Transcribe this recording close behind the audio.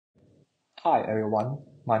Hi everyone,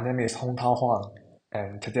 my name is Hongtao Huang,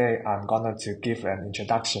 and today I'm going to give an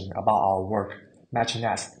introduction about our work,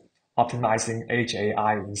 MatchNAS, optimizing Edge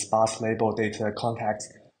AI in sparse-label data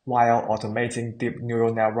context while automating deep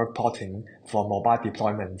neural network plotting for mobile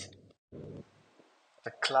deployment.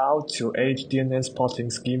 The cloud-to-edge DNS plotting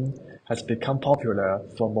scheme has become popular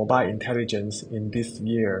for mobile intelligence in this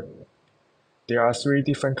year. There are three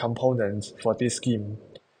different components for this scheme: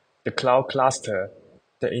 the cloud cluster,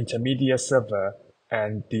 the intermediate server,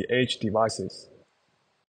 and the edge devices.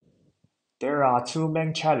 There are two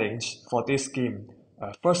main challenges for this scheme.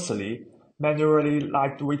 Firstly, manually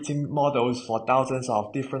lightweighting models for thousands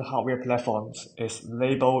of different hardware platforms is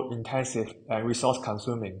label-intensive and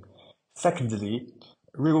resource-consuming. Secondly,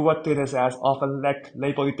 real-world datasets often lack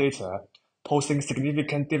labeled data, posing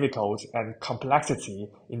significant difficulty and complexity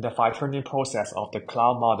in the fine-tuning process of the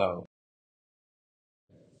cloud model.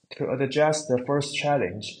 To address the first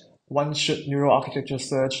challenge, one-shot neural architecture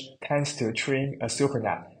search tends to train a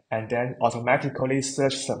supernet and then automatically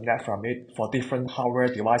search subnet from it for different hardware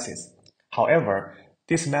devices. However,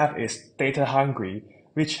 this method is data-hungry,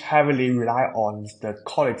 which heavily rely on the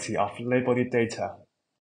quality of labeled data.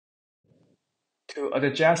 To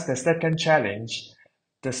address the second challenge,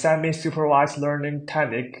 the semi-supervised learning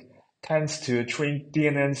technique tends to train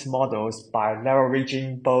DNN models by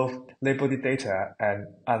leveraging both labeled data and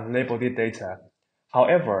unlabeled data.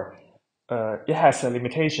 However, it has a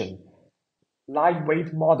limitation.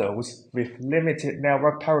 Lightweight models with limited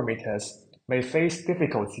network parameters may face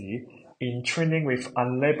difficulty in training with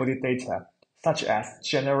unlabeled data, such as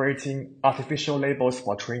generating artificial labels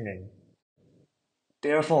for training.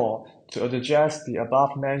 Therefore, to address the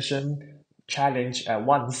above-mentioned challenge at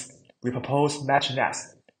once, we propose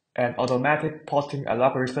MatchNAS, an automatic plotting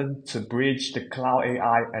algorithm to bridge the cloud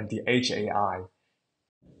AI and the edge AI.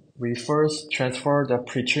 We first transfer the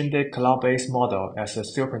pre-trained cloud-based model as a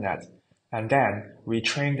supernet, and then we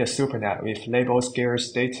train the supernet with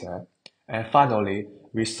label-scarce data, and finally,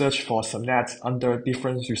 we search for subnets under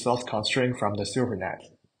different resource constraints from the supernet.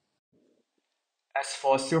 As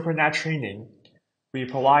for supernet training, we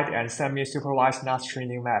provide a semi-supervised NAS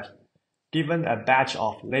training method. Given a batch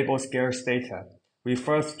of label-scarce data, we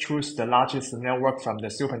first choose the largest network from the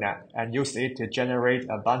supernet and use it to generate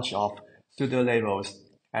a bunch of pseudo-labels,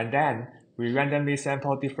 and then we randomly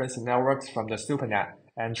sample different networks from the supernet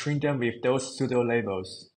and train them with those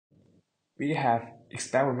pseudo-labels. We have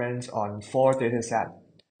experiments on 4 datasets.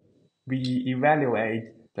 We evaluate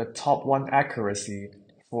the top 1 accuracy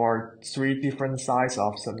for 3 different sizes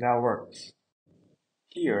of subnetworks.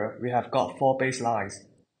 Here, we have got 4 baselines.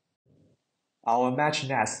 Our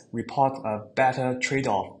MatchNAS report a better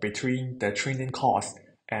trade-off between the training cost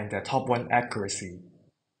and the top 1 accuracy.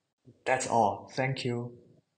 That's all. Thank you.